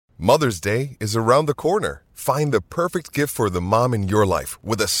Mother's Day is around the corner. Find the perfect gift for the mom in your life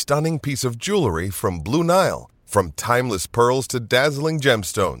with a stunning piece of jewelry from Blue Nile. From timeless pearls to dazzling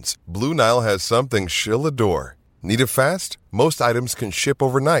gemstones, Blue Nile has something she'll adore. Need it fast? Most items can ship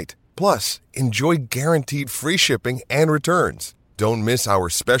overnight. Plus, enjoy guaranteed free shipping and returns. Don't miss our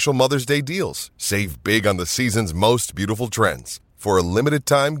special Mother's Day deals. Save big on the season's most beautiful trends. For a limited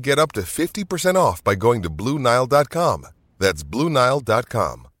time, get up to 50% off by going to BlueNile.com. That's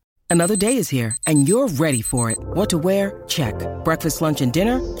BlueNile.com. Another day is here, and you're ready for it. What to wear? Check. Breakfast, lunch, and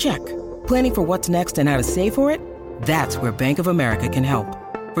dinner? Check. Planning for what's next and how to save for it? That's where Bank of America can help.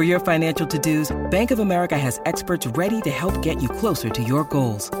 For your financial to-dos, Bank of America has experts ready to help get you closer to your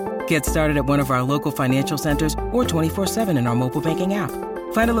goals. Get started at one of our local financial centers or 24/7 in our mobile banking app.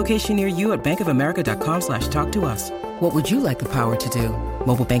 Find a location near you at bankofamerica.com/talktous. What would you like the power to do?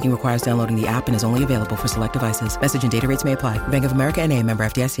 Mobile banking requires downloading the app and is only available for select devices. Message and data rates may apply. Bank of America N.A., member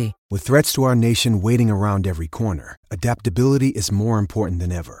FDIC. With threats to our nation waiting around every corner, adaptability is more important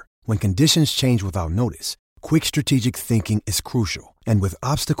than ever. When conditions change without notice, quick strategic thinking is crucial. And with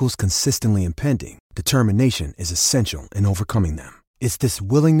obstacles consistently impending, determination is essential in overcoming them. It's this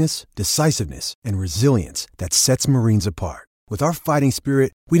willingness, decisiveness, and resilience that sets Marines apart. With our fighting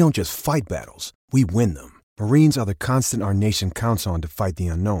spirit, we don't just fight battles, we win them. Marines are the constant our nation counts on to fight the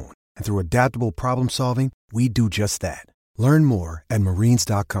unknown. And through adaptable problem solving, we do just that. Learn more at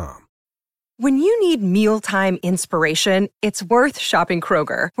marines.com. When you need mealtime inspiration, it's worth shopping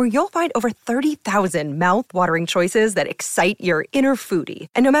Kroger, where you'll find over 30,000 mouth-watering choices that excite your inner foodie.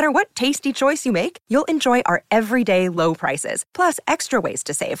 And no matter what tasty choice you make, you'll enjoy our everyday low prices, plus extra ways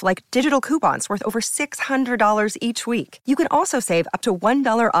to save, like digital coupons worth over $600 each week. You can also save up to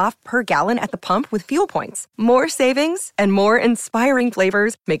 $1 off per gallon at the pump with fuel points. More savings and more inspiring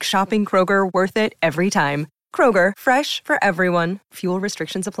flavors make shopping Kroger worth it every time. Kroger, fresh for everyone. Fuel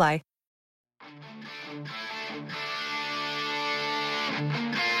restrictions apply.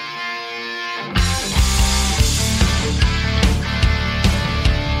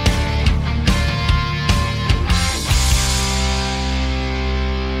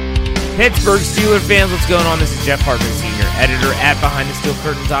 Pittsburgh Steelers fans, what's going on? This is Jeff Hartman, senior editor at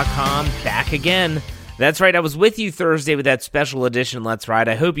BehindTheSteelCurtain.com, back again. That's right, I was with you Thursday with that special edition Let's Ride.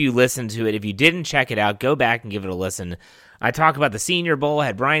 I hope you listened to it. If you didn't check it out, go back and give it a listen. I talk about the Senior Bowl,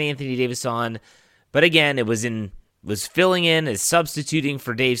 had Brian Anthony Davis on, but again, it was filling in as substituting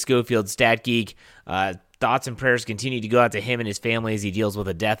for Dave Schofield, Stat Geek. Thoughts and prayers continue to go out to him and his family as he deals with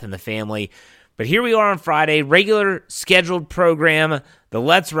a death in the family. But here we are on Friday, regular scheduled program, the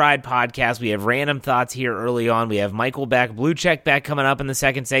Let's Ride podcast. We have random thoughts here early on. We have Michael back, Blue Check back coming up in the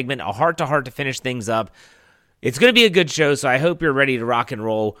second segment, a heart-to-heart to finish things up. It's going to be a good show, so I hope you're ready to rock and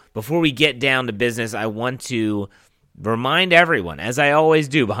roll. Before we get down to business, I want to remind everyone, as I always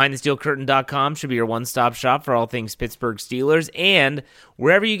do, BehindTheSteelCurtain.com should be your one-stop shop for all things Pittsburgh Steelers. And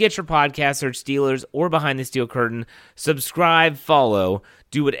wherever you get your podcasts, search Steelers or Behind the Steel Curtain, subscribe, follow,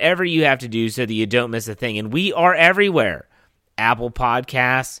 do whatever you have to do so that you don't miss a thing. And we are everywhere. Apple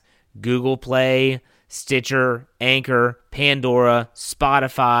Podcasts, Google Play, Stitcher, Anchor, Pandora,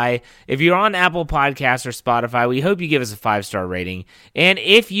 Spotify. If you're on Apple Podcasts or Spotify, we hope you give us a 5-star rating. And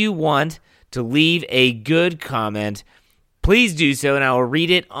if you want to leave a good comment, please do so, and I will read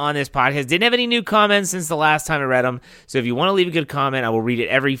it on this podcast. Didn't have any new comments since the last time I read them, so if you want to leave a good comment, I will read it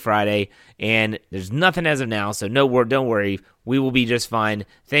every Friday, and there's nothing as of now, so don't worry. We will be just fine.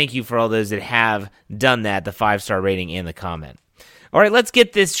 Thank you for all those that have done that, the 5-star rating and the comment. All right, let's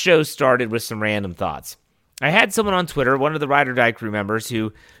get this show started with some random thoughts. I had someone on Twitter, one of the Ride or Die crew members,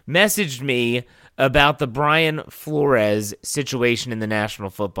 who messaged me about the Brian Flores situation in the National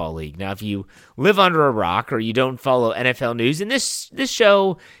Football League. Now, if you live under a rock or you don't follow NFL news, and this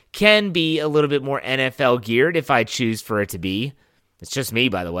show can be a little bit more NFL geared if I choose for it to be. It's just me,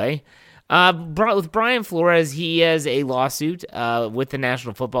 by the way. With Brian Flores, he has a lawsuit with the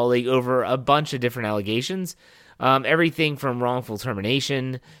National Football League over a bunch of different allegations. Everything from wrongful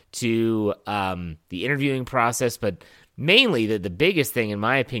termination to the interviewing process, but mainly the biggest thing, in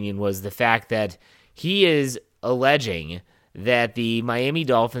my opinion, was the fact that he is alleging that the Miami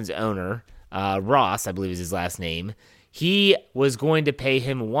Dolphins owner, Ross, I believe is his last name, he was going to pay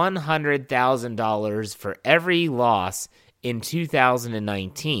him $100,000 for every loss in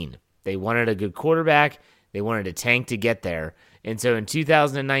 2019. They wanted a good quarterback. They wanted a tank to get there. And so in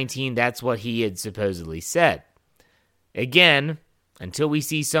 2019, that's what he had supposedly said. Again, until we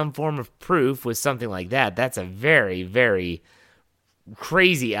see some form of proof with something like that, that's a very, very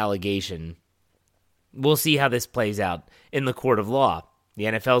crazy allegation. We'll see how this plays out in the court of law. The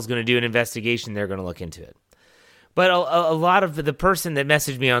NFL is going to do an investigation. They're going to look into it. But a lot of the person that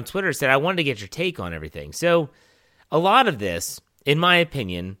messaged me on Twitter said, I wanted to get your take on everything. So a lot of this, in my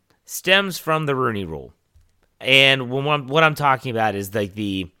opinion, stems from the Rooney Rule. And what I'm talking about is like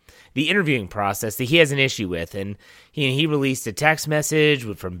the interviewing process that he has an issue with. And he released a text message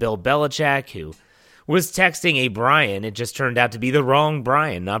from Bill Belichick, who was texting a Brian. It just turned out to be the wrong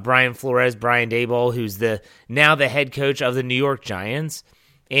Brian, not Brian Flores, Brian Daboll, who's now the head coach of the New York Giants.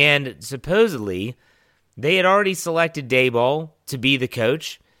 And supposedly, they had already selected Daboll to be the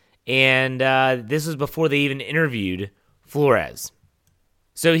coach, and this was before they even interviewed Flores.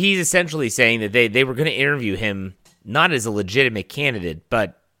 So he's essentially saying that they were going to interview him not as a legitimate candidate,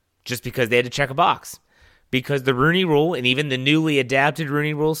 but just because they had to check a box. Because the Rooney Rule, and even the newly adapted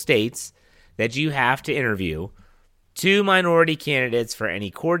Rooney Rule, states that you have to interview 2 minority candidates for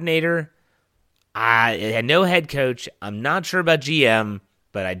any coordinator. I had no head coach. I'm not sure about GM,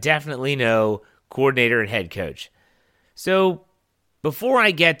 but I definitely know coordinator and head coach. So before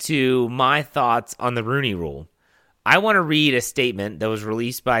I get to my thoughts on the Rooney Rule, I want to read a statement that was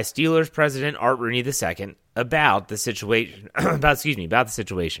released by Steelers president Art Rooney II about the situation. about the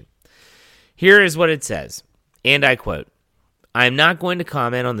situation. Here is what it says, and I quote, "I am not going to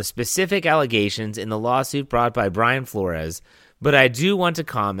comment on the specific allegations in the lawsuit brought by Brian Flores, but I do want to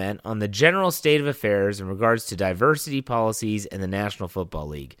comment on the general state of affairs in regards to diversity policies in the National Football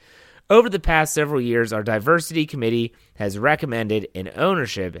League. Over the past several years, our diversity committee has recommended and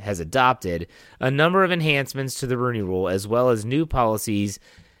ownership has adopted a number of enhancements to the Rooney Rule, as well as new policies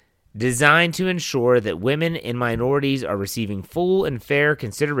designed to ensure that women and minorities are receiving full and fair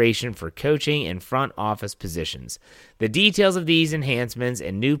consideration for coaching and front office positions. The details of these enhancements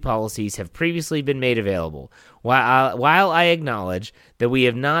and new policies have previously been made available. While I acknowledge that we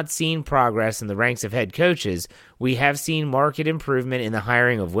have not seen progress in the ranks of head coaches, we have seen marked improvement in the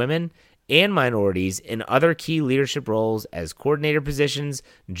hiring of women and minorities in other key leadership roles as coordinator positions,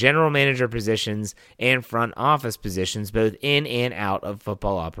 general manager positions, and front office positions, both in and out of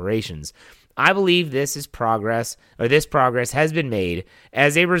football operations. I believe this progress has been made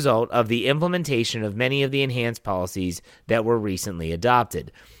as a result of the implementation of many of the enhanced policies that were recently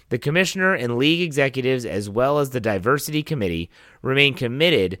adopted. The commissioner and league executives, as well as the diversity committee, remain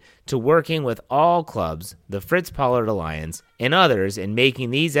committed to working with all clubs, the Fritz Pollard Alliance, and others in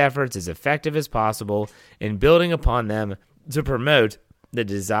making these efforts as effective as possible and building upon them to promote the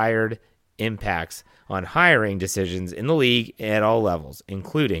desired impacts on hiring decisions in the league at all levels,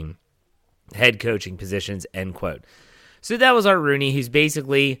 including head coaching positions," end quote. So that was Art Rooney, who's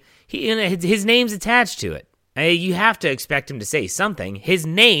basically, his name's attached to it. You have to expect him to say something. His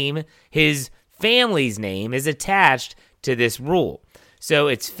name, his family's name, is attached to this rule. So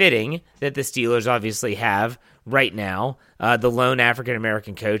it's fitting that the Steelers obviously have, right now, the lone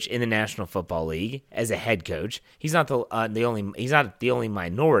African-American coach in the National Football League as a head coach. He's not the only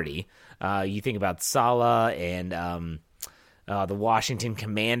minority. You think about Saleh and the Washington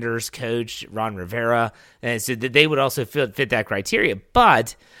Commanders coach, Ron Rivera, and so they would also fit that criteria.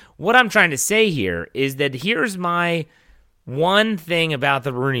 But what I'm trying to say here is that here's my one thing about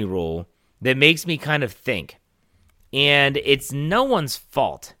the Rooney Rule that makes me kind of think, and it's no one's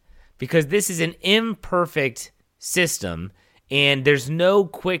fault because this is an imperfect system, and there's no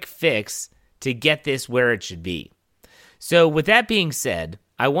quick fix to get this where it should be. So with that being said,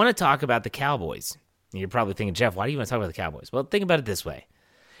 I want to talk about the Cowboys. You're probably thinking, Jeff, why do you want to talk about the Cowboys? Well, think about it this way.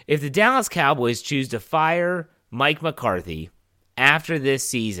 If the Dallas Cowboys choose to fire Mike McCarthy after this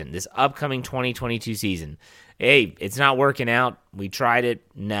season, this upcoming 2022 season, hey, it's not working out. We tried it.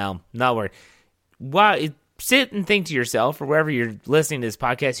 No, not working. Well, sit and think to yourself, or wherever you're listening to this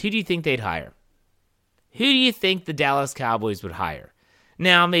podcast, who do you think they'd hire? Who do you think the Dallas Cowboys would hire?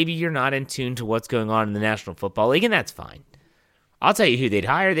 Now, maybe you're not in tune to what's going on in the National Football League, and that's fine. I'll tell you who they'd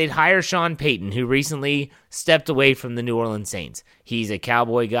hire. They'd hire Sean Payton, who recently stepped away from the New Orleans Saints. He's a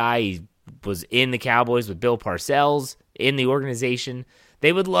Cowboy guy. He was in the Cowboys with Bill Parcells in the organization.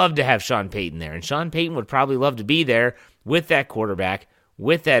 They would love to have Sean Payton there, and Sean Payton would probably love to be there with that quarterback,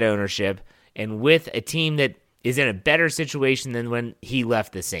 with that ownership, and with a team that is in a better situation than when he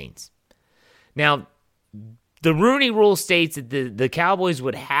left the Saints. Now, the Rooney Rule states that the Cowboys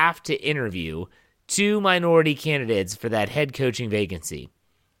would have to interview 2 minority candidates for that head coaching vacancy.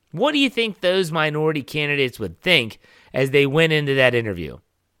 What do you think those minority candidates would think as they went into that interview?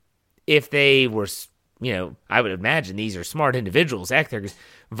 If they were, I would imagine these are smart individuals. Heck, they're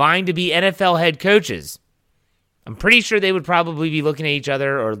vying to be NFL head coaches. I'm pretty sure they would probably be looking at each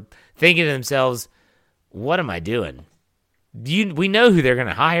other or thinking to themselves, what am I doing? We know who they're going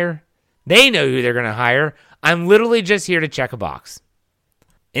to hire. They know who they're going to hire. I'm literally just here to check a box.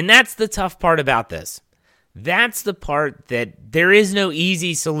 And that's the tough part about this. That's the part that there is no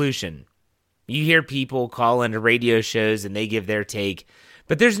easy solution. You hear people call into radio shows and they give their take,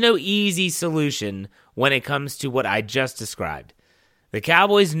 but there's no easy solution when it comes to what I just described. The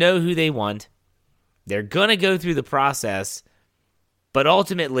Cowboys know who they want. They're going to go through the process, but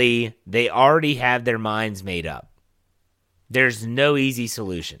ultimately, they already have their minds made up. There's no easy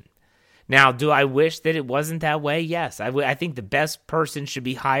solution. Now, do I wish that it wasn't that way? Yes. I think the best person should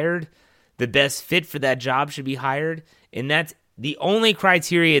be hired. The best fit for that job should be hired. And that's the only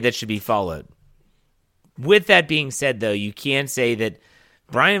criteria that should be followed. With that being said, though, you can say that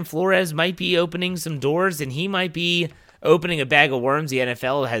Brian Flores might be opening some doors and he might be opening a bag of worms the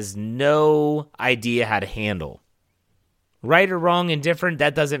NFL has no idea how to handle. Right or wrong, indifferent,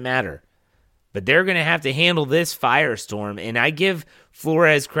 that doesn't matter. But they're going to have to handle this firestorm, and I give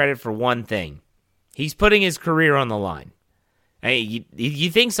Flores credit for one thing. He's putting his career on the line. You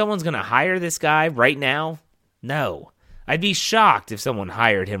think someone's going to hire this guy right now? No. I'd be shocked if someone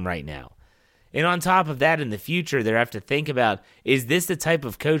hired him right now. And on top of that, in the future, they have to think about, is this the type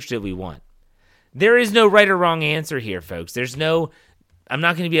of coach that we want? There is no right or wrong answer here, folks. I'm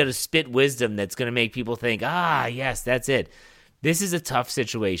not going to be able to spit wisdom that's going to make people think, yes, that's it. This is a tough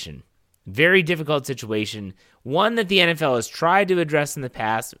situation. Very difficult situation. One that the NFL has tried to address in the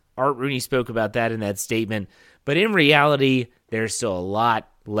past. Art Rooney spoke about that in that statement. But in reality, there's still a lot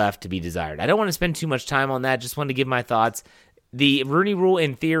left to be desired. I don't want to spend too much time on that. Just wanted to give my thoughts. The Rooney Rule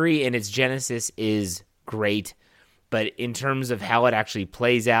in theory and its genesis is great. But in terms of how it actually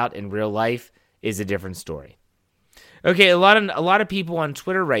plays out in real life is a different story. Okay, a lot of people on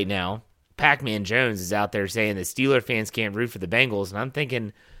Twitter right now, Pac-Man Jones is out there saying that Steeler fans can't root for the Bengals, and I'm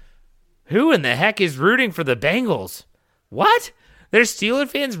thinking, who in the heck is rooting for the Bengals? What? There's Steeler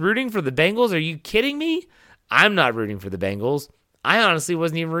fans rooting for the Bengals? Are you kidding me? I'm not rooting for the Bengals. I honestly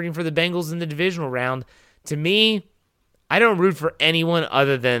wasn't even rooting for the Bengals in the divisional round. To me, I don't root for anyone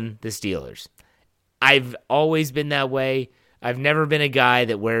other than the Steelers. I've always been that way. I've never been a guy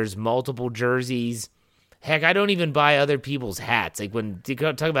that wears multiple jerseys. Heck, I don't even buy other people's hats. Like when you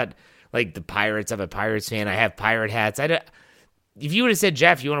talk about like the Pirates, I'm a Pirates fan. I have pirate hats. If you would have said,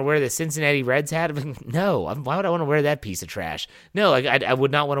 Jeff, you want to wear the Cincinnati Reds hat? No. Why would I want to wear that piece of trash? No, like I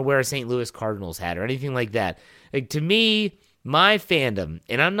would not want to wear a St. Louis Cardinals hat or anything like that. Like to me, my fandom,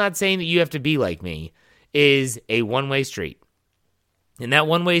 and I'm not saying that you have to be like me, is a one-way street. And that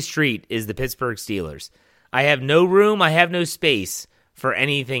one-way street is the Pittsburgh Steelers. I have no room, I have no space for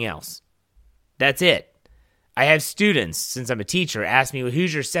anything else. That's it. I have students, since I'm a teacher, ask me, well,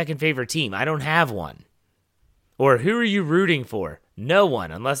 who's your second favorite team? I don't have one. Or who are you rooting for? No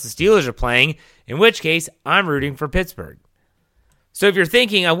one, unless the Steelers are playing, in which case I'm rooting for Pittsburgh. So if you're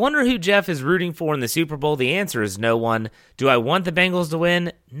thinking, I wonder who Jeff is rooting for in the Super Bowl, the answer is no one. Do I want the Bengals to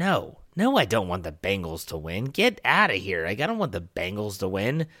win? No. No, I don't want the Bengals to win. Get out of here. I don't want the Bengals to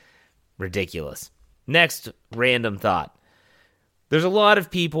win. Ridiculous. Next random thought. There's a lot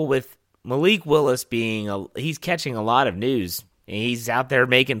of people with Malik Willis he's catching a lot of news. He's out there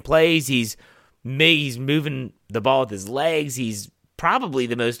making plays. He's moving the ball with his legs. He's probably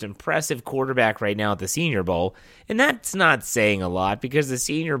the most impressive quarterback right now at the Senior Bowl. And that's not saying a lot because the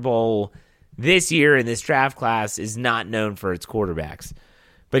Senior Bowl this year in this draft class is not known for its quarterbacks.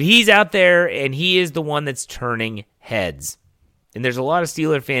 But he's out there and he is the one that's turning heads. And there's a lot of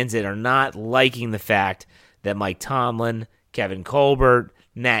Steeler fans that are not liking the fact that Mike Tomlin, Kevin Colbert,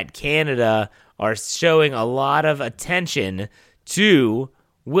 Matt Canada are showing a lot of attention to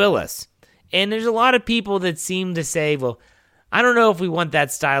Willis. And there's a lot of people that seem to say, well, I don't know if we want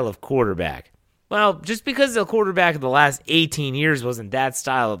that style of quarterback. Well, just because the quarterback of the last 18 years wasn't that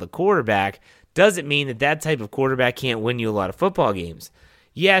style of the quarterback doesn't mean that that type of quarterback can't win you a lot of football games.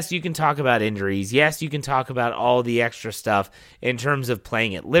 Yes, you can talk about injuries. Yes, you can talk about all the extra stuff in terms of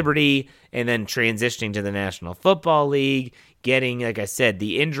playing at Liberty and then transitioning to the National Football League, getting, like I said,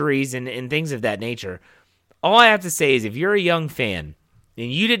 the injuries and things of that nature. All I have to say is if you're a young fan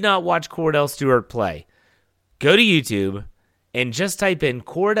and you did not watch Cordell Stewart play, go to YouTube and just type in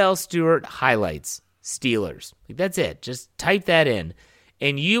Cordell Stewart highlights Steelers. That's it. Just type that in,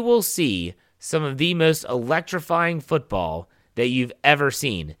 and you will see some of the most electrifying football that you've ever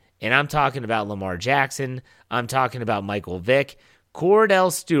seen. And I'm talking about Lamar Jackson. I'm talking about Michael Vick.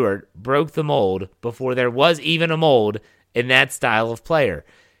 Cordell Stewart broke the mold before there was even a mold in that style of player.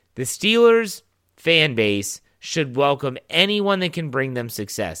 The Steelers fan base should welcome anyone that can bring them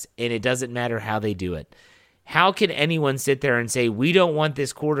success, and it doesn't matter how they do it. How can anyone sit there and say, we don't want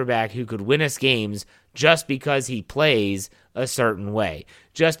this quarterback who could win us games just because he plays a certain way,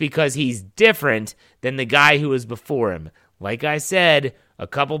 just because he's different than the guy who was before him? Like I said a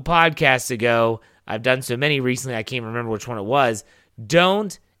couple podcasts ago, I've done so many recently, I can't remember which one it was.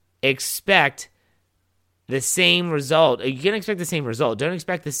 Don't expect the same result. You can expect the same result. Don't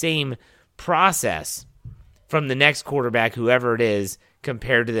expect the same process from the next quarterback, whoever it is,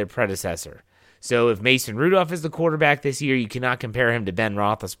 compared to their predecessor. So if Mason Rudolph is the quarterback this year, you cannot compare him to Ben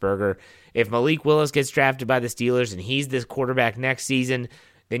Roethlisberger. If Malik Willis gets drafted by the Steelers and he's this quarterback next season,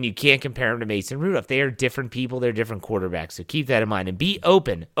 then you can't compare him to Mason Rudolph. They are different people. They're different quarterbacks. So keep that in mind and be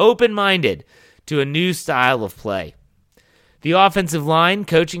open-minded to a new style of play. The offensive line,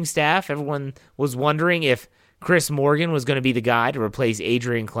 coaching staff, everyone was wondering if Chris Morgan was going to be the guy to replace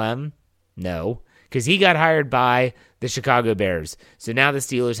Adrian Clem. No, because he got hired by the Chicago Bears. So now the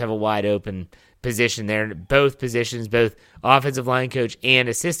Steelers have a wide open position there. Both positions, both offensive line coach and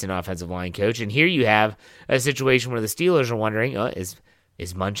assistant offensive line coach. And here you have a situation where the Steelers are wondering, is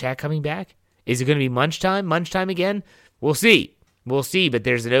Munchak coming back? Is it going to be Munch time again? We'll see, but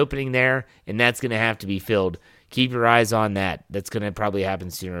there's an opening there, and that's going to have to be filled. Keep your eyes on that. That's going to probably happen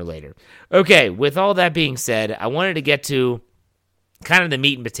sooner or later. Okay, with all that being said, I wanted to get to kind of the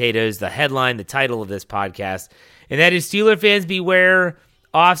meat and potatoes, the headline, the title of this podcast, and that is Steeler fans beware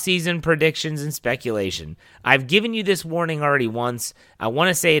offseason predictions and speculation. I've given you this warning already once. I want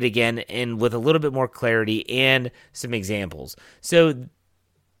to say it again, and with a little bit more clarity and some examples. So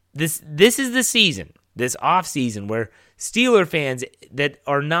this is the season, this offseason, where Steeler fans that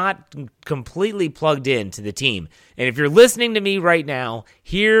are not completely plugged into the team, and if you're listening to me right now,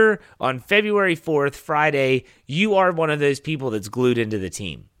 here on February 4th, Friday, you are one of those people that's glued into the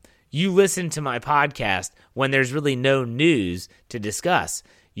team. You listen to my podcast when there's really no news to discuss.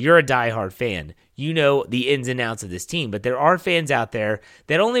 You're a diehard fan. You know the ins and outs of this team, but there are fans out there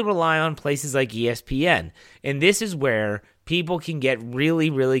that only rely on places like ESPN, and this is where people can get really,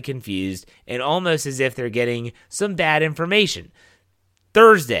 really confused and almost as if they're getting some bad information.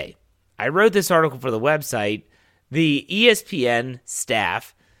 Thursday, I wrote this article for the website. The ESPN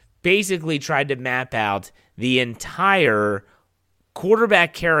staff basically tried to map out the entire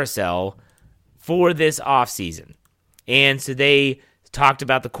quarterback carousel for this offseason. And so they talked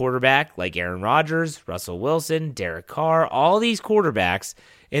about the quarterback like Aaron Rodgers, Russell Wilson, Derek Carr, all these quarterbacks,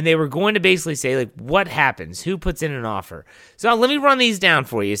 and they were going to basically say, like, what happens? Who puts in an offer? So let me run these down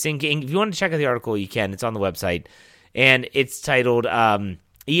for you. So if you want to check out the article, you can. It's on the website, and it's titled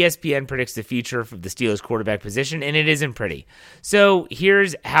ESPN Predicts the Future of the Steelers Quarterback Position, and it isn't pretty. So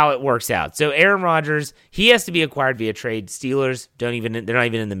here's how it works out. So Aaron Rodgers, he has to be acquired via trade. Steelers, they're not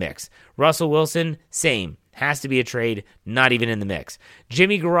even in the mix. Russell Wilson, same. Has to be a trade, not even in the mix.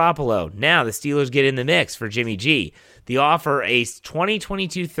 Jimmy Garoppolo, now the Steelers get in the mix for Jimmy G. The offer, a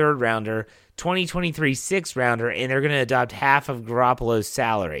 2022 third rounder, 2023 sixth rounder, and they're going to adopt half of Garoppolo's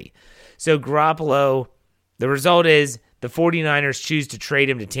salary. So Garoppolo, the result is the 49ers choose to trade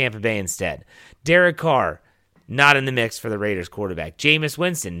him to Tampa Bay instead. Derek Carr, not in the mix for the Raiders quarterback. Jameis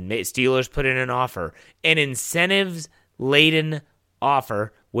Winston, Steelers put in an offer, an incentives-laden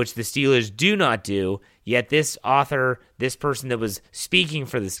offer, which the Steelers do not do, yet this person that was speaking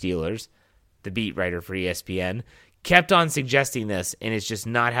for the Steelers, the beat writer for ESPN, kept on suggesting this, and it's just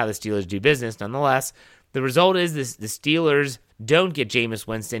not how the Steelers do business. Nonetheless, the result is the Steelers don't get Jameis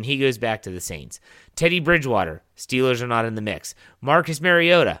Winston. He goes back to the Saints. Teddy Bridgewater, Steelers are not in the mix. Marcus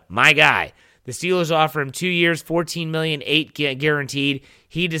Mariota, my guy. The Steelers offer him 2 years, $14 million, $8 guaranteed.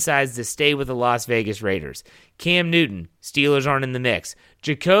 He decides to stay with the Las Vegas Raiders. Cam Newton, Steelers aren't in the mix.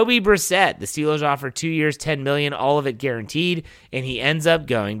 Jacoby Brissett, the Steelers offer 2 years, $10 million, all of it guaranteed, and he ends up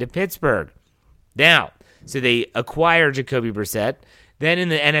going to Pittsburgh. Now, so they acquire Jacoby Brissett. Then in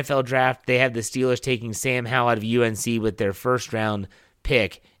the NFL draft, they have the Steelers taking Sam Howell out of UNC with their first-round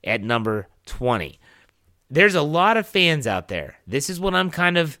pick at number 20. There's a lot of fans out there. This is what I'm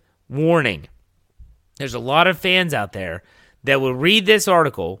kind of warning. There's a lot of fans out there that will read this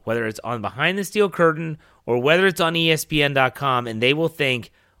article, whether it's on Behind the Steel Curtain or whether it's on ESPN.com, and they will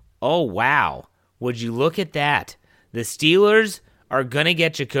think, oh, wow, would you look at that? The Steelers are going to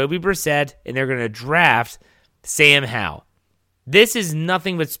get Jacoby Brissett, and they're going to draft Sam Howell. This is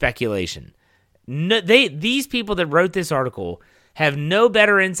nothing but speculation. These people that wrote this article have no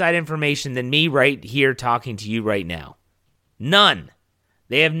better inside information than me right here talking to you right now. None.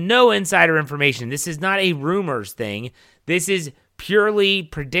 They have no insider information. This is not a rumors thing. This is purely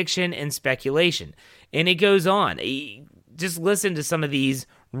prediction and speculation. And it goes on. Just listen to some of these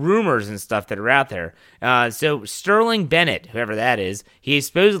rumors and stuff that are out there. So Sterling Bennett, whoever that is, he is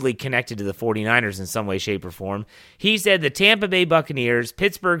supposedly connected to the 49ers in some way, shape, or form. He said the Tampa Bay Buccaneers,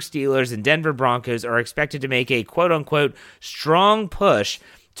 Pittsburgh Steelers, and Denver Broncos are expected to make a quote-unquote strong push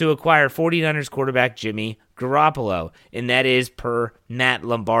to acquire 49ers quarterback Jimmy Garoppolo, and that is per Matt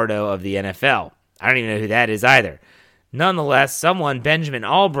Lombardo of the NFL. I don't even know who that is either. Nonetheless, someone, Benjamin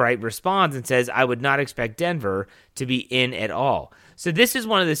Albright, responds and says, I would not expect Denver to be in at all. So this is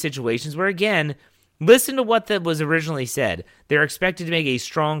one of the situations where, again, listen to what that was originally said. They're expected to make a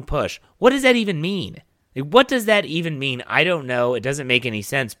strong push. What does that even mean? What does that even mean? I don't know. It doesn't make any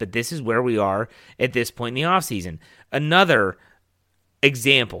sense, but this is where we are at this point in the offseason. Another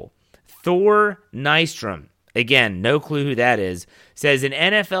example, Thor Nystrom, again, no clue who that is, says an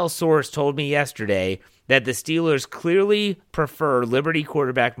NFL source told me yesterday that the Steelers clearly prefer Liberty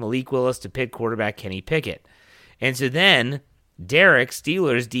quarterback Malik Willis to Pitt quarterback Kenny Pickett. And so then Derek,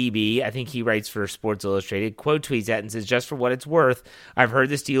 Steelers DB, I think he writes for Sports Illustrated, quote tweets that and says, just for what it's worth, I've heard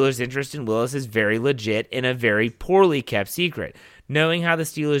the Steelers' interest in Willis is very legit and a very poorly kept secret. Knowing how the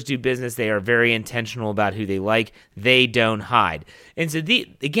Steelers do business, they are very intentional about who they like. They don't hide. And so,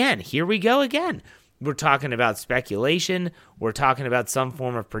 again, here we go again. We're talking about speculation. We're talking about some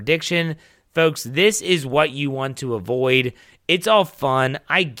form of prediction. Folks, this is what you want to avoid. It's all fun.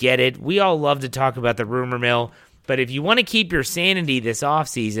 I get it. We all love to talk about the rumor mill. But if you want to keep your sanity this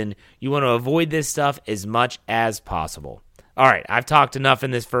offseason, you want to avoid this stuff as much as possible. All right, I've talked enough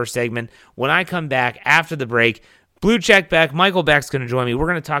in this first segment. When I come back after the break, Blue Check Beck, Michael Beck's going to join me. We're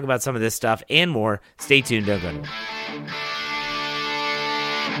going to talk about some of this stuff and more. Stay tuned. Don't go anywhere.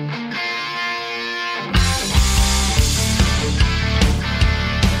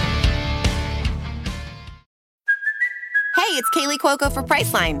 Hey, it's Kaylee Cuoco for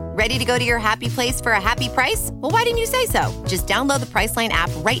Priceline. Ready to go to your happy place for a happy price? Well, why didn't you say so? Just download the Priceline app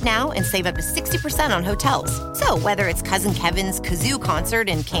right now and save up to 60% on hotels. So whether it's Cousin Kevin's Kazoo Concert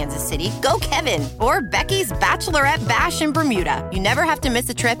in Kansas City, go Kevin, or Becky's Bachelorette Bash in Bermuda, you never have to miss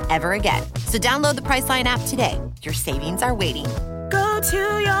a trip ever again. So download the Priceline app today. Your savings are waiting. Go to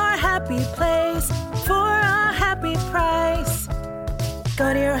your happy place for a happy price.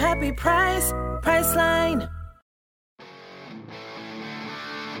 Go to your happy price, Priceline.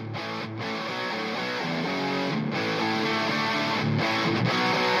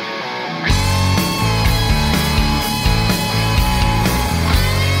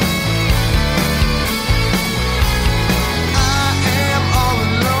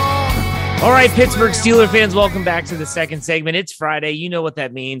 All right, Pittsburgh Steelers fans, welcome back to the second segment. It's Friday. You know what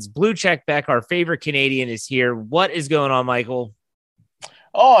that means. Blue Check Beck, our favorite Canadian, is here. What is going on, Michael?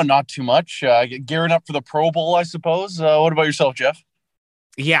 Oh, not too much. Gearing up for the Pro Bowl, I suppose. What about yourself, Jeff?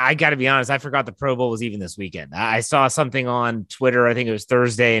 Yeah, I got to be honest. I forgot the Pro Bowl was even this weekend. I saw something on Twitter. I think it was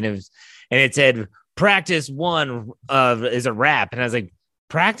Thursday, and it said practice one is a wrap, and I was like,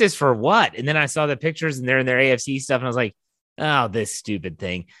 practice for what? And then I saw the pictures, and they're in their AFC stuff, and I was like, oh, this stupid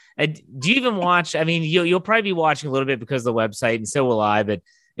thing. Do you even watch? I mean, you'll probably be watching a little bit because of the website, and so will I. But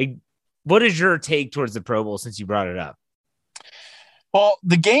what is your take towards the Pro Bowl since you brought it up? Well,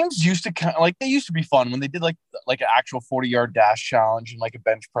 the games used to they used to be fun when they did like an actual 40-yard dash challenge and like a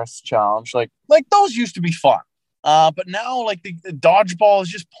bench press challenge. Like those used to be fun. But now like the dodgeball is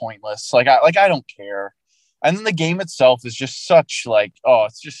just pointless. Like I don't care. And then the game itself is just such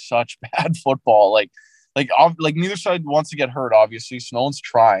it's just such bad football. Like neither side wants to get hurt, obviously, so no one's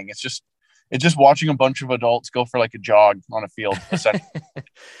trying. It's just watching a bunch of adults go for like a jog on a field. It's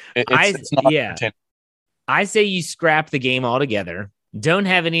not entertaining. I say you scrap the game altogether. Don't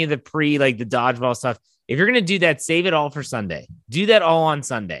have any of the the dodgeball stuff. If you're going to do that, save it all for Sunday. Do that all on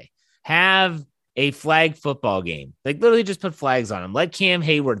Sunday. Have a flag football game. Like literally just put flags on them. Let Cam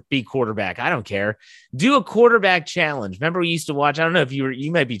Hayward be quarterback. I don't care. Do a quarterback challenge. Remember we used to watch, I don't know if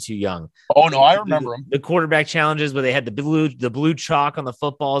you might be too young. Oh no, I remember them. The quarterback challenges where they had the blue chalk on the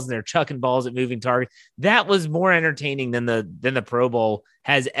footballs and they're chucking balls at moving targets. That was more entertaining than the Pro Bowl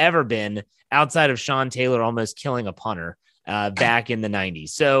has ever been, outside of Sean Taylor almost killing a punter back in the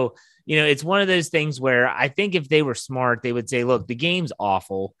 90s. So, it's one of those things where I think if they were smart, they would say, look, the game's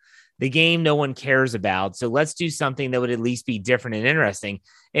awful. The game no one cares about. So let's do something that would at least be different and interesting.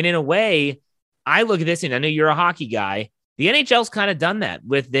 And in a way, I look at this and I know you're a hockey guy. The NHL's kind of done that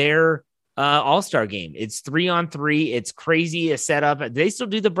with their All-Star game. It's 3-on-3. It's crazy a setup. They still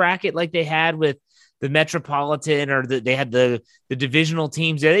do the bracket like they had with the Metropolitan or they had the divisional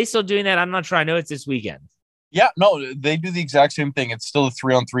teams. Are they still doing that? I'm not sure. I know it's this weekend. Yeah, no, they do the exact same thing. It's still a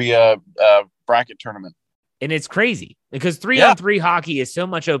 3-on-3 bracket tournament. And it's crazy because 3-on-3 hockey is so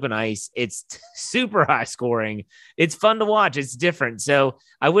much open ice. It's super high scoring. It's fun to watch. It's different. So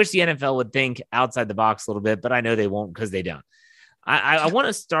I wish the NFL would think outside the box a little bit, but I know they won't because they don't. I want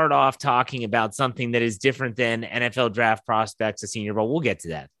to start off talking about something that is different than NFL draft prospects, the Senior Bowl. We'll get to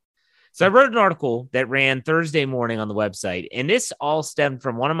that. So I wrote an article that ran Thursday morning on the website, and this all stemmed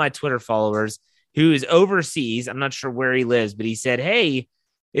from one of my Twitter followers who is overseas. I'm not sure where he lives, but he said, hey,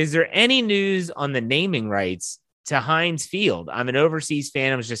 is there any news on the naming rights to Heinz Field? I'm an overseas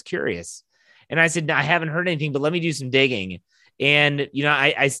fan. I was just curious. And I said, no, I haven't heard anything, but let me do some digging. And,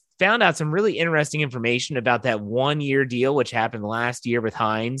 I found out some really interesting information about that 1-year deal, which happened last year with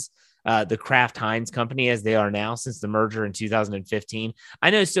Heinz, the Kraft Heinz company, as they are now since the merger in 2015. I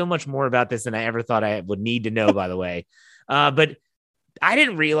know so much more about this than I ever thought I would need to know, by the way. But I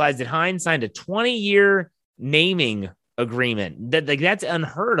didn't realize that Heinz signed a 20-year naming agreement. That's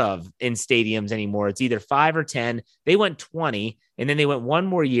unheard of in stadiums anymore. It's either 5 or 10. They went 20, and then they went 1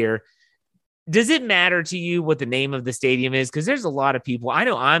 more year. Does it matter to you what the name of the stadium is? Because there's a lot of people. I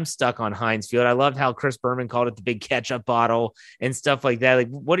know I'm stuck on Heinz Field. I loved how Chris Berman called it the big ketchup bottle and stuff like that. Like,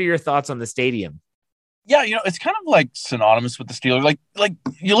 what are your thoughts on the stadium? Yeah, it's kind of like synonymous with the Steelers. Like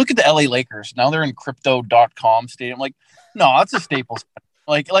you look at the LA Lakers. Now they're in crypto.com stadium. Like, no, that's a Staples.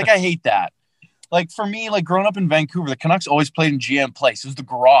 Like I hate that. Like, for me, like, growing up in Vancouver, the Canucks always played in GM Place. It was the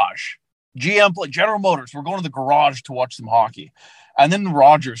garage. General Motors. We're going to the garage to watch some hockey. And then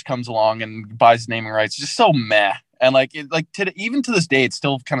Rogers comes along and buys naming rights. Just so meh. And even to this day, it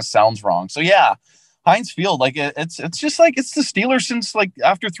still kind of sounds wrong. So yeah, Heinz Field, like it's just like it's the Steelers since like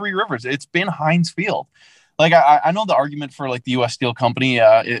after Three Rivers. It's been Heinz Field. Like I know the argument for like the U.S. Steel Company,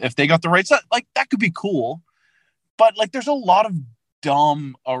 if they got the rights, that could be cool. But like there's a lot of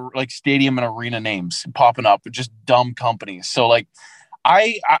dumb like stadium and arena names popping up with just dumb companies. So like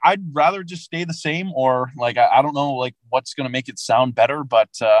I'd rather just stay the same, or like I don't know like what's going to make it sound better, but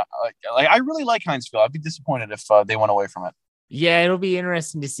I really like Heinz Field. I'd be disappointed if they went away from it. Yeah, it'll be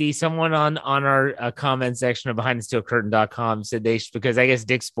interesting to see. Someone on our comment section of BehindTheSteelCurtain.com said because I guess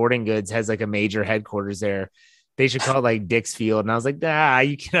Dick's Sporting Goods has like a major headquarters there. They should call it like Dick's Field. And I was like, nah,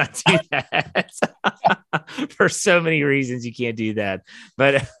 you cannot do that. For so many reasons, you can't do that.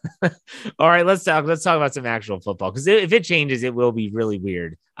 But all right, let's talk about some actual football. Because if it changes, it will be really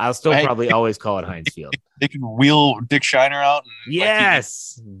weird. I'll still probably always call it Heinz Field. They can wheel Dick Shiner out. And,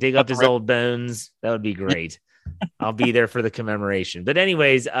 yes. Dig up his old bones. That would be great. I'll be there for the commemoration. But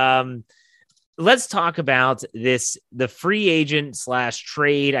anyways, let's talk about the free agent /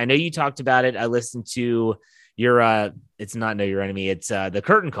 trade. I know you talked about it. I listened to your it's not Know Your Enemy. It's the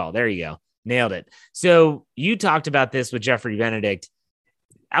Curtain Call. There you go. Nailed it. So you talked about this with Jeffrey Benedict.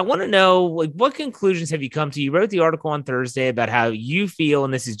 I want to know, like, what conclusions have you come to? You wrote the article on Thursday about how you feel,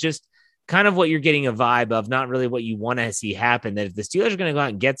 and this is just kind of what you're getting a vibe of, not really what you want to see happen, that if the Steelers are going to go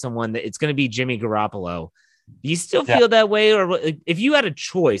out and get someone, that it's going to be Jimmy Garoppolo. Do you still feel that way? Or if you had a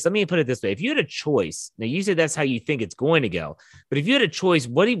choice, let me put it this way. If you had a choice, now you said that's how you think it's going to go, but if you had a choice,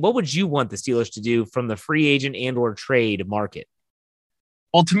 what would you want the Steelers to do from the free agent and or trade market?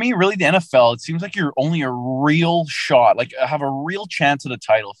 Well, to me, really, the NFL, it seems like you're only a real shot, like have a real chance at a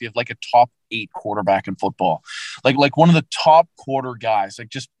title if you have like a top 8 quarterback in football, like one of the top quarter guys, like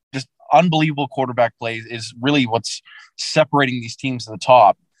just unbelievable quarterback plays is really what's separating these teams to the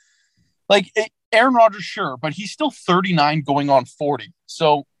top. Like Aaron Rodgers, sure, but he's still 39 going on 40.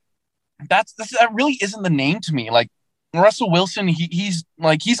 So that really isn't the name to me. Like Russell Wilson, he's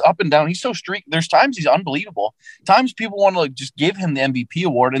up and down. He's so streaky. There's times he's unbelievable. Times people want to like just give him the MVP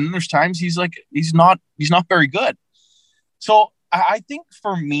award, and then there's times he's not very good. So I think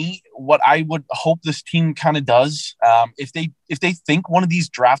for me, what I would hope this team kind of does, if they think one of these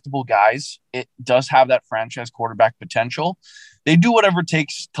draftable guys, it does have that franchise quarterback potential, they do whatever it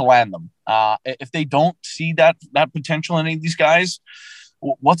takes to land them. If they don't see that potential in any of these guys,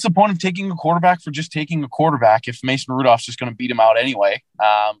 what's the point of taking a quarterback for just taking a quarterback if Mason Rudolph's just going to beat him out anyway,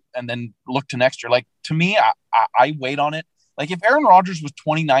 and then look to next year? Like, to me, I wait on it. Like, if Aaron Rodgers was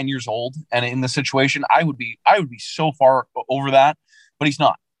 29 years old and in the situation, I would be so far over that, but he's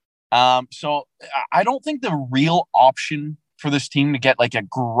not. So I don't think the real option for this team to get like a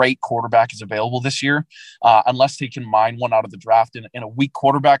great quarterback is available this year, unless they can mine one out of the draft in a weak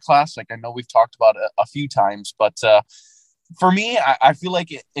quarterback class. Like I know we've talked about a few times, but for me, I feel like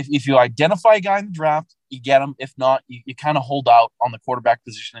if you identify a guy in the draft, you get him. If not, you kind of hold out on the quarterback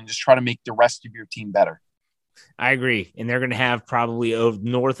position and just try to make the rest of your team better. I agree. And they're going to have probably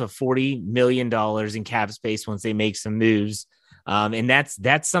north of $40 million in cap space once they make some moves. And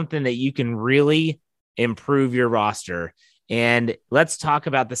that's something that you can really improve your roster. And let's talk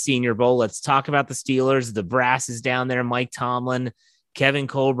about the Senior Bowl. Let's talk about the Steelers. The brass is down there. Mike Tomlin, Kevin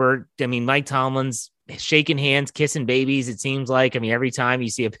Colbert. I mean, Mike Tomlin's shaking hands, kissing babies, it seems like. I mean, every time you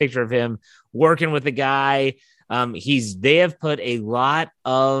see a picture of him working with the guy, they have put a lot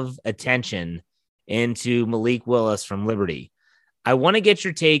of attention into Malik Willis from Liberty. I want to get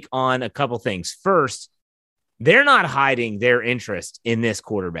your take on a couple things. First, they're not hiding their interest in this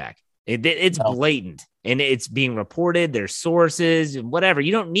quarterback. It's blatant, and it's being reported. There's sources and whatever.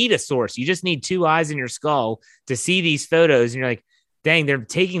 You don't need a source. You just need two eyes in your skull to see these photos. And you're like, dang, they're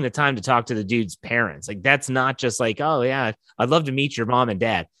taking the time to talk to the dude's parents. Like, that's not just like, oh yeah, I'd love to meet your mom and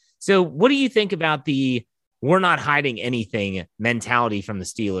dad. So what do you think about the we're not hiding anything mentality from the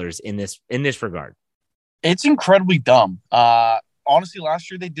Steelers in this regard? It's incredibly dumb. Honestly,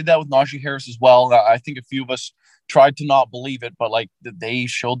 last year they did that with Najee Harris as well. I think a few of us tried to not believe it, but like they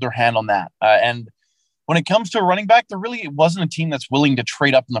showed their hand on that. And when it comes to a running back, there really wasn't a team that's willing to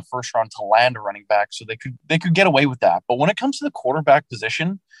trade up in the first round to land a running back, so they could get away with that. But when it comes to the quarterback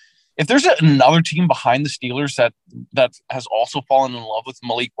position, if there's another team behind the Steelers that has also fallen in love with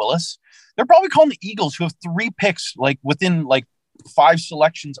Malik Willis, they're probably calling the Eagles, who have 3 picks like within like 5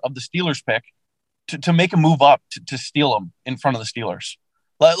 selections of the Steelers pick, to make a move up to steal them in front of the Steelers.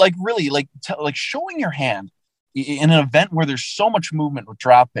 Like really, like showing your hand in an event where there's so much movement with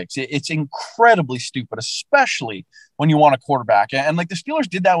draft picks. It's incredibly stupid, especially when you want a quarterback. And like the Steelers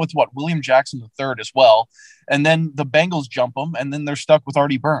did that with William Jackson III as well. And then the Bengals jump them, and then they're stuck with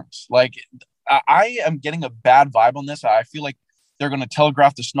Artie Burns. Like, I am getting a bad vibe on this. I feel like they're going to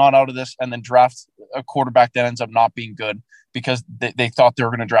telegraph the snot out of this and then draft a quarterback that ends up not being good because they thought they were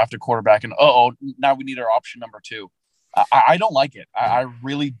going to draft a quarterback, and now we need our option number 2. I don't like it. I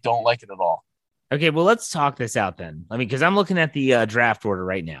really don't like it at all. Okay, well, let's talk this out then. I mean, because I'm looking at the draft order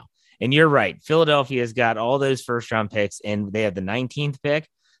right now, and you're right. Philadelphia's got all those first-round picks, and they have the 19th pick,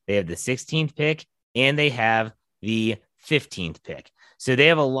 they have the 16th pick, and they have the 15th pick. So they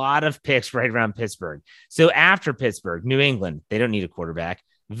have a lot of picks right around Pittsburgh. So after Pittsburgh, New England, they don't need a quarterback.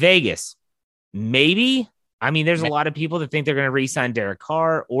 Vegas, maybe. I mean, there's a lot of people that think they're going to re-sign Derek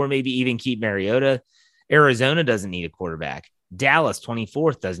Carr or maybe even keep Mariota. Arizona doesn't need a quarterback. Dallas,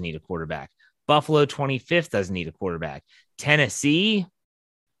 24th, doesn't need a quarterback. Buffalo, 25th, doesn't need a quarterback. Tennessee,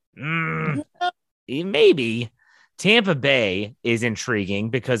 maybe. Tampa Bay is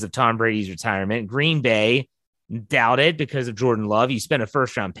intriguing because of Tom Brady's retirement. Green Bay, doubt it because of Jordan Love. You spend a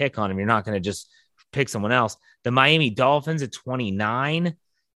first-round pick on him. You're not going to just pick someone else. The Miami Dolphins at 29,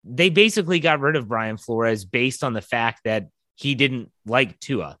 they basically got rid of Brian Flores based on the fact that he didn't like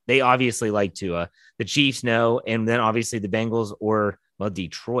Tua. They obviously like Tua. The Chiefs know, and then obviously the Bengals or,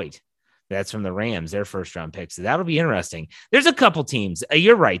 Detroit. That's from the Rams, their first-round pick. So that'll be interesting. There's a couple teams.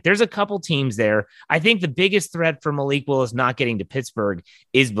 You're right. There's a couple teams there. I think the biggest threat for Malik Willis not getting to Pittsburgh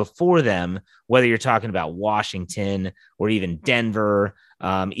is before them, whether you're talking about Washington or even Denver.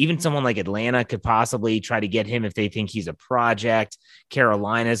 Even someone like Atlanta could possibly try to get him if they think he's a project.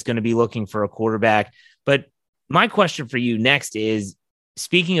 Carolina's going to be looking for a quarterback. But my question for you next is,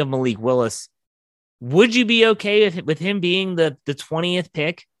 speaking of Malik Willis, would you be okay with him being the 20th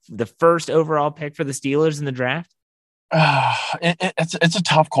pick, the first overall pick for the Steelers in the draft? It's a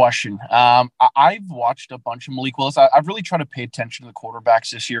tough question. I've watched a bunch of Malik Willis. I've really tried to pay attention to the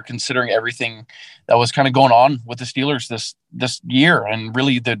quarterbacks this year, considering everything that was kind of going on with the Steelers this year and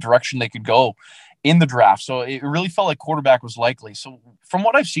really the direction they could go in the draft. So it really felt like quarterback was likely. So from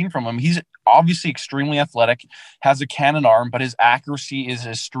what I've seen from him, he's obviously extremely athletic, has a cannon arm, but his accuracy is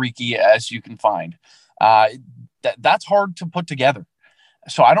as streaky as you can find. That's hard to put together.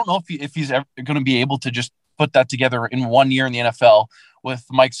 So I don't know if he's ever going to be able to just put that together in 1 year in the NFL with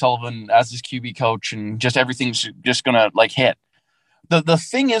Mike Sullivan as his QB coach and just everything's just going to like hit. The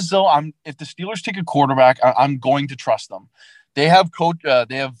thing is though, if the Steelers take a quarterback, I'm going to trust them. They have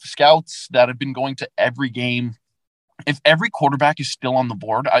they have scouts that have been going to every game. If every quarterback is still on the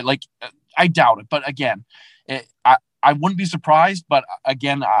board, I doubt it. But again, I wouldn't be surprised, but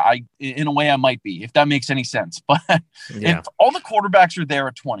again, in a way I might be, if that makes any sense. But if all the quarterbacks are there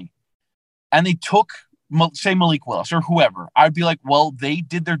at 20 and they took, say, Malik Willis or whoever, I'd be like, well, they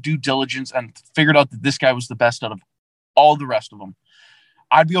did their due diligence and figured out that this guy was the best out of all the rest of them.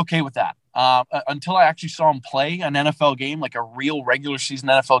 I'd be okay with that. Until I actually saw him play an NFL game, like a real regular season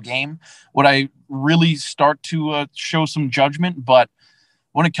NFL game, would I really start to show some judgment. But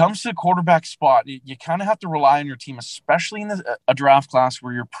when it comes to the quarterback spot, you kind of have to rely on your team, especially in a draft class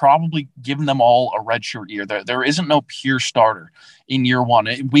where you're probably giving them all a redshirt year. There isn't no pure starter in year one,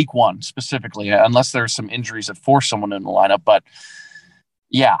 week one specifically, unless there's some injuries that force someone in the lineup. But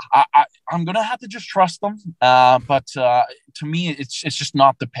yeah, I'm going to have to just trust them. But to me, it's just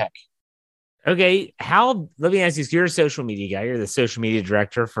not the pick. Okay. Let me ask you, you're a social media guy. You're the social media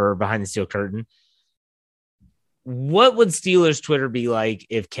director for Behind the Steel Curtain. What would Steelers Twitter be like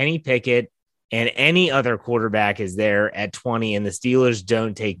if Kenny Pickett and any other quarterback is there at 20 and the Steelers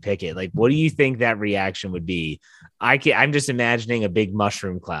don't take Pickett? Like, what do you think that reaction would be? I'm just imagining a big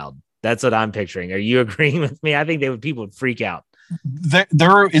mushroom cloud. That's what I'm picturing. Are you agreeing with me? I think people would freak out.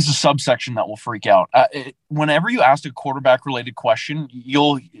 There is a subsection that will freak out. Whenever you ask a quarterback related question,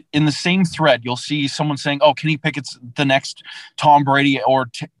 you'll in the same thread, you'll see someone saying, "Oh, Kenny Pickett's the next Tom Brady," or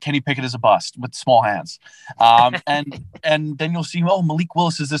 "Kenny Pickett is a bust with small hands." And then you'll see, "Oh, Malik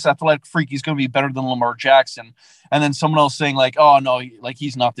Willis is this athletic freak. He's going to be better than Lamar Jackson." And then someone else saying like, "Oh no, like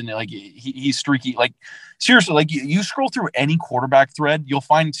he's nothing. Like he's streaky." Like seriously, like you scroll through any quarterback thread, you'll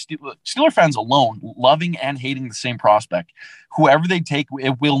find Steeler fans alone loving and hating the same prospect. Whoever they take,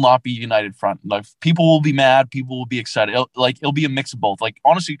 it will not be united front. Like people will be mad, people will be excited. It'll be a mix of both. Like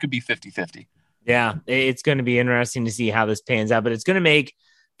honestly, it could be 50-50. Yeah, it's going to be interesting to see how this pans out, but it's going to make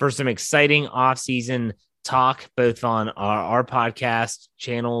for some exciting offseason talk, both on our podcast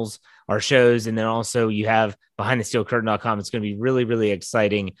channels, our shows, and then also you have BehindTheSteelCurtain.com. It's going to be really, really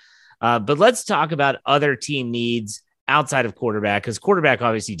exciting. But let's talk about other team needs outside of quarterback, because quarterback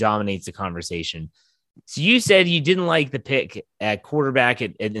obviously dominates the conversation. So you said you didn't like the pick at quarterback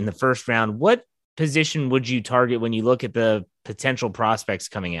in the first round. What position would you target when you look at the potential prospects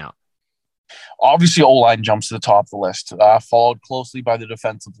coming out? Obviously, O-line jumps to the top of the list, followed closely by the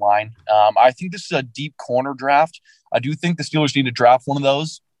defensive line. I think this is a deep corner draft. I do think the Steelers need to draft one of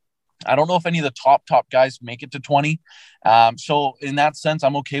those. I don't know if any of the top guys make it to 20. So in that sense,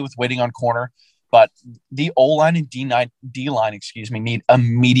 I'm okay with waiting on corner. But the O-line and D-line, need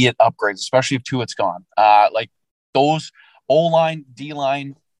immediate upgrades, especially if Tuitt's gone. Like those O-line,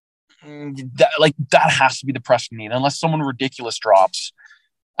 D-line, that has to be the pressing need, unless someone ridiculous drops.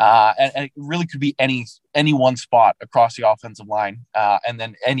 And it really could be any one spot across the offensive line, and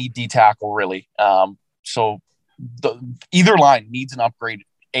then any D tackle really. So either line needs an upgrade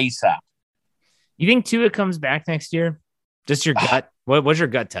ASAP. You think Tua comes back next year? Just your gut. What's your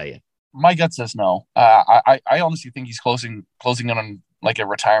gut tell you? My gut says no. I honestly think he's closing in on like a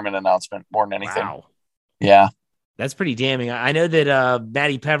retirement announcement more than anything. Wow. Yeah. That's pretty damning. I know that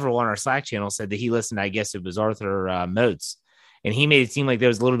Matty Peverill on our Slack channel said that he listened. I guess it was Arthur Motes, and he made it seem like there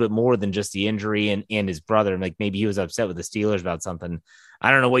was a little bit more than just the injury and his brother. Like maybe he was upset with the Steelers about something.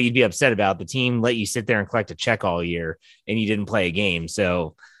 I don't know what you'd be upset about. The team let you sit there and collect a check all year, and you didn't play a game.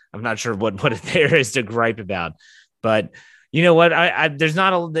 So I'm not sure what there is to gripe about. But you know what? There's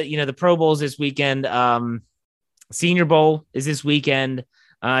not the Pro Bowl's this weekend. Senior Bowl is this weekend.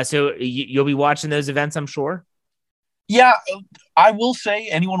 So you'll be watching those events, I'm sure. Yeah, I will say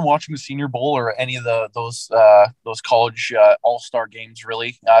anyone watching the Senior Bowl or any of those college all-star games,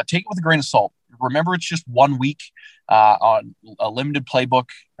 really take it with a grain of salt. Remember, it's just 1 week on a limited playbook.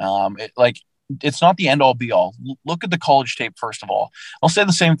 It's not the end-all be-all. Look at the college tape first of all. I'll say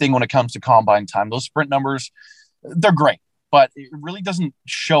the same thing when it comes to combine time. Those sprint numbers, they're great, but it really doesn't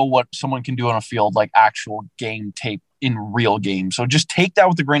show what someone can do on a field like actual game tape in real games. So just take that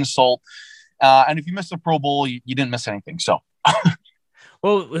with a grain of salt. And if you missed the Pro Bowl, you didn't miss anything. So,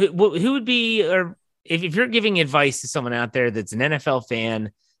 well, who would be, or if you're giving advice to someone out there that's an NFL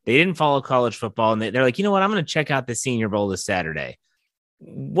fan, they didn't follow college football, and they're like, you know what, I'm going to check out the Senior Bowl this Saturday.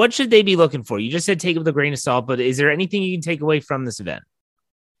 What should they be looking for? You just said take it with a grain of salt, but is there anything you can take away from this event?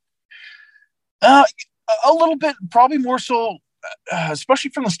 A little bit, probably more so. Especially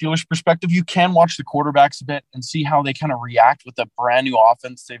from the Steelers' perspective, you can watch the quarterbacks a bit and see how they kind of react with a brand new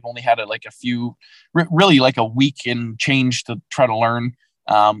offense. They've only had a week and change to try to learn.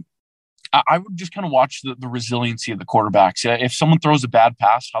 I would just kind of watch the resiliency of the quarterbacks. If someone throws a bad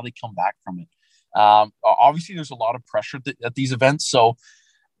pass, how they come back from it. Obviously, there's a lot of pressure at these events. So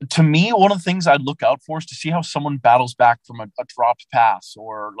to me, one of the things I'd look out for is to see how someone battles back from a dropped pass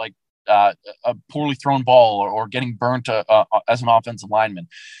or like a poorly thrown ball or getting burnt as an offensive lineman.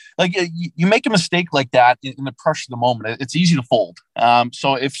 Like you make a mistake like that in the pressure of the moment, it's easy to fold.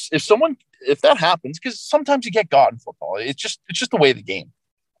 So if that happens, because sometimes you get got in football, it's just the way of the game.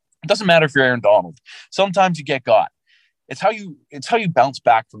 It doesn't matter if you're Aaron Donald. Sometimes you get got. It's how you bounce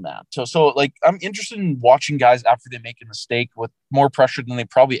back from that. So like I'm interested in watching guys after they make a mistake with more pressure than they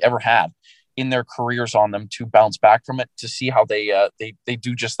probably ever had in their careers on them to bounce back from it, to see how they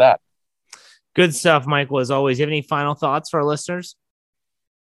do just that. Good stuff, Michael, as always. You have any final thoughts for our listeners?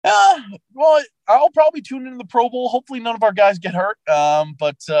 Well, I'll probably tune into the Pro Bowl. Hopefully none of our guys get hurt.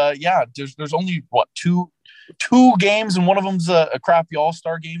 But there's only two games, and one of them's a crappy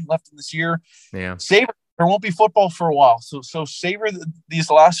all-star game left in this year. Yeah. Savor. There won't be football for a while. So savor these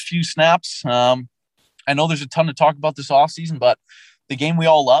last few snaps. I know there's a ton to talk about this offseason, but the game we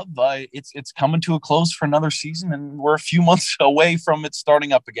all love, it's coming to a close for another season, and we're a few months away from it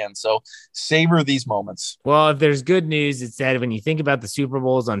starting up again. So savor these moments. Well, if there's good news, it's that when you think about the Super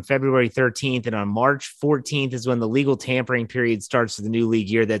Bowls on February 13th and on March 14th is when the legal tampering period starts for the new league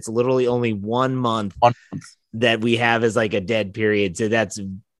year. That's literally only 1 month that we have as like a dead period. So that's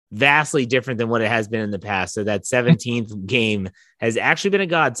vastly different than what it has been in the past. So that 17th game has actually been a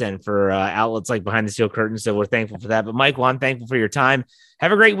godsend for outlets like Behind the Steel Curtain. So we're thankful for that. But Michael, I'm thankful for your time.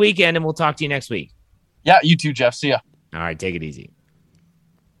 Have a great weekend, and we'll talk to you next week. Yeah, you too, Jeff. See ya. All right, take it easy.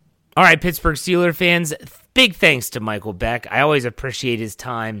 All right, Pittsburgh Steelers fans, big thanks to Michael Beck. I always appreciate his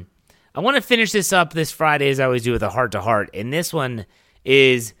time. I want to finish this up this Friday, as I always do, with a heart-to-heart. And this one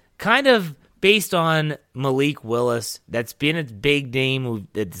is kind of based on Malik Willis. That's been a big name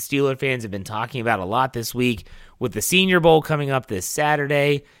that the Steeler fans have been talking about a lot this week. With the Senior Bowl coming up this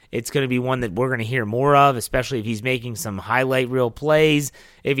Saturday, it's going to be one that we're going to hear more of, especially if he's making some highlight reel plays,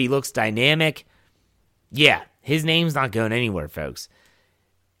 if he looks dynamic. Yeah, his name's not going anywhere, folks.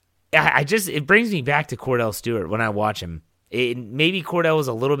 It brings me back to Cordell Stewart when I watch him. Maybe Cordell was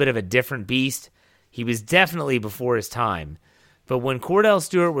a little bit of a different beast. He was definitely before his time. But when Cordell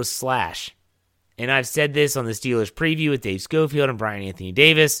Stewart was Slash, and I've said this on the Steelers preview with Dave Schofield and Brian Anthony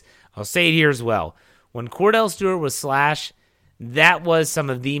Davis, I'll say it here as well. When Cordell Stewart was Slash, that was some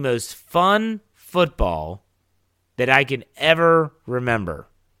of the most fun football that I can ever remember.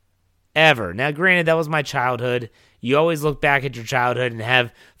 Ever. Now, granted, that was my childhood. You always look back at your childhood and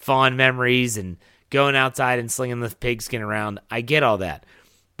have fond memories and going outside and slinging the pigskin around. I get all that.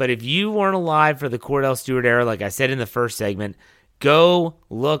 But if you weren't alive for the Cordell Stewart era, like I said in the first segment, go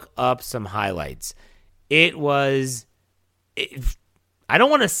look up some highlights. I don't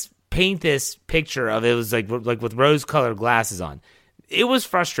want to paint this picture of it was like with rose-colored glasses on. It was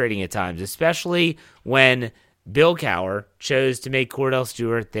frustrating at times, especially when Bill Cowher chose to make Cordell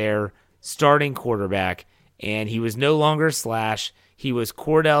Stewart their starting quarterback, and he was no longer Slash. He was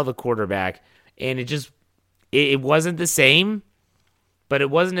Cordell the quarterback, and it wasn't the same, but it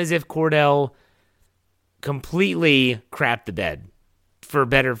wasn't as if Cordell completely crapped the bed,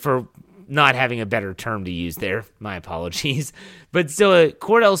 for not having a better term to use there. My apologies. But still,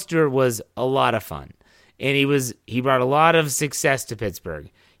 Cordell Stewart was a lot of fun. And he brought a lot of success to Pittsburgh.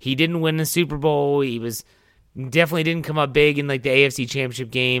 He didn't win the Super Bowl. He definitely didn't come up big in like the AFC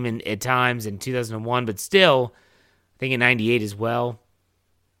Championship game and at times in 2001, but still, I think in 98 as well.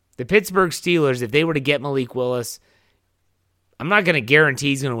 The Pittsburgh Steelers, if they were to get Malik Willis, I'm not going to guarantee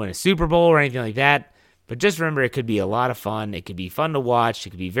he's going to win a Super Bowl or anything like that. But just remember, it could be a lot of fun. It could be fun to watch. It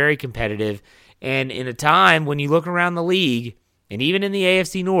could be very competitive. And in a time when you look around the league, and even in the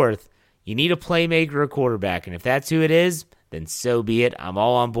AFC North, you need a playmaker, a quarterback. And if that's who it is, then so be it. I'm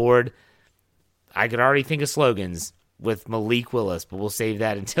all on board. I could already think of slogans with Malik Willis, but we'll save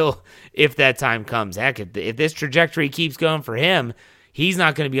that until if that time comes. Heck, if this trajectory keeps going for him, he's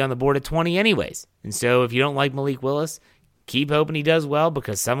not going to be on the board at 20 anyways. And so if you don't like Malik Willis, keep hoping he does well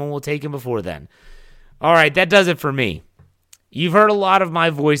because someone will take him before then. All right, that does it for me. You've heard a lot of my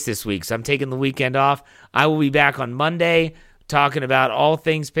voice this week, so I'm taking the weekend off. I will be back on Monday talking about all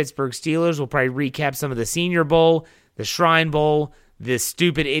things Pittsburgh Steelers. We'll probably recap some of the Senior Bowl, the Shrine Bowl, this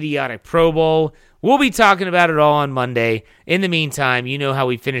stupid, idiotic Pro Bowl. We'll be talking about it all on Monday. In the meantime, you know how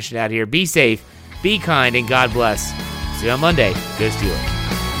we finish it out here. Be safe, be kind, and God bless. See you on Monday. Go Steelers.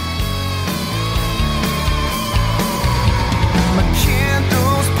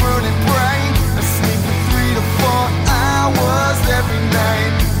 Every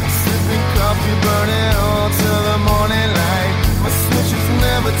night, sipping coffee, burning all till the morning light. My switch is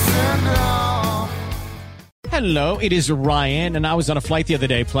never turned off. Hello, it is Ryan, and I was on a flight the other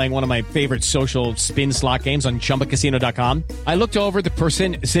day playing one of my favorite social spin slot games on ChumbaCasino.com. I looked over the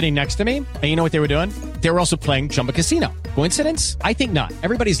person sitting next to me, and you know what they were doing? They were also playing Chumba Casino. Coincidence? I think not.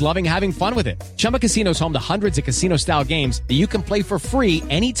 Everybody's loving having fun with it. Chumba Casino is home to hundreds of casino-style games that you can play for free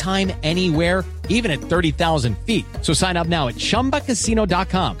anytime, anywhere, even at 30,000 feet. So sign up now at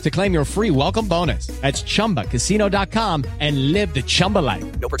ChumbaCasino.com to claim your free welcome bonus. That's ChumbaCasino.com and live the Chumba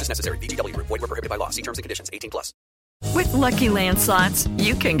life. No purchase necessary. VGW. Void where prohibited by law. See terms and conditions. 18+. With Lucky Land Slots,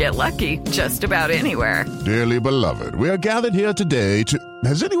 you can get lucky just about anywhere. Dearly beloved, we are gathered here today to...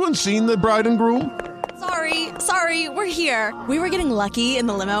 Has anyone seen the bride and groom? Sorry, we're here. We were getting lucky in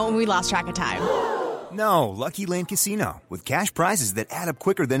the limo and we lost track of time. No, Lucky Land Casino, with cash prizes that add up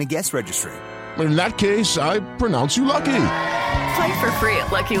quicker than a guest registry. In that case, I pronounce you lucky. Play for free at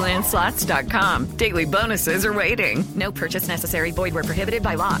LuckyLandSlots.com. Daily bonuses are waiting. No purchase necessary. Void where prohibited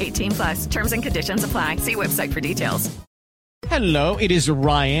by law. 18+. Terms and conditions apply. See website for details. Hello, it is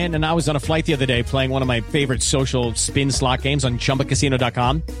Ryan, and I was on a flight the other day playing one of my favorite social spin slot games on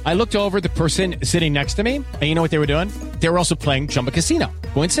ChumbaCasino.com. I looked over at the person sitting next to me, and you know what they were doing? They were also playing Chumba Casino.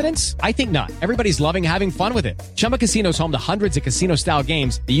 Coincidence? I think not. Everybody's loving having fun with it. Chumba Casino is home to hundreds of casino-style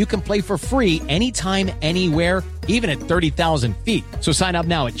games that you can play for free anytime, anywhere, even at 30,000 feet. So sign up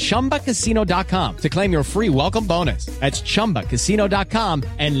now at ChumbaCasino.com to claim your free welcome bonus. That's ChumbaCasino.com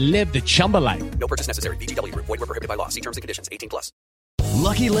and live the Chumba life. No purchase necessary. VGW. Void were prohibited by law. See terms and conditions. 18+.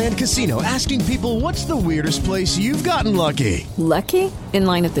 Lucky Land Casino, asking people, what's the weirdest place you've gotten lucky? Lucky? In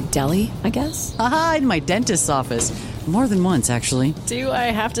line at the deli, I guess? Aha, in my dentist's office. More than once, actually. Do I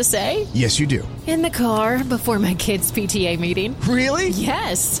have to say? Yes, you do. In the car before my kids' PTA meeting. Really?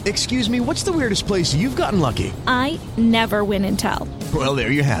 Yes. Excuse me, what's the weirdest place you've gotten lucky? I never win and tell. Well, there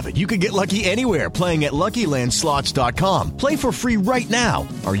you have it. You can get lucky anywhere, playing at LuckyLandSlots.com. Play for free right now.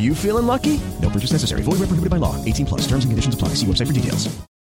 Are you feeling lucky? No purchase necessary. Void where prohibited by law. 18+. Terms and conditions apply. See website for details.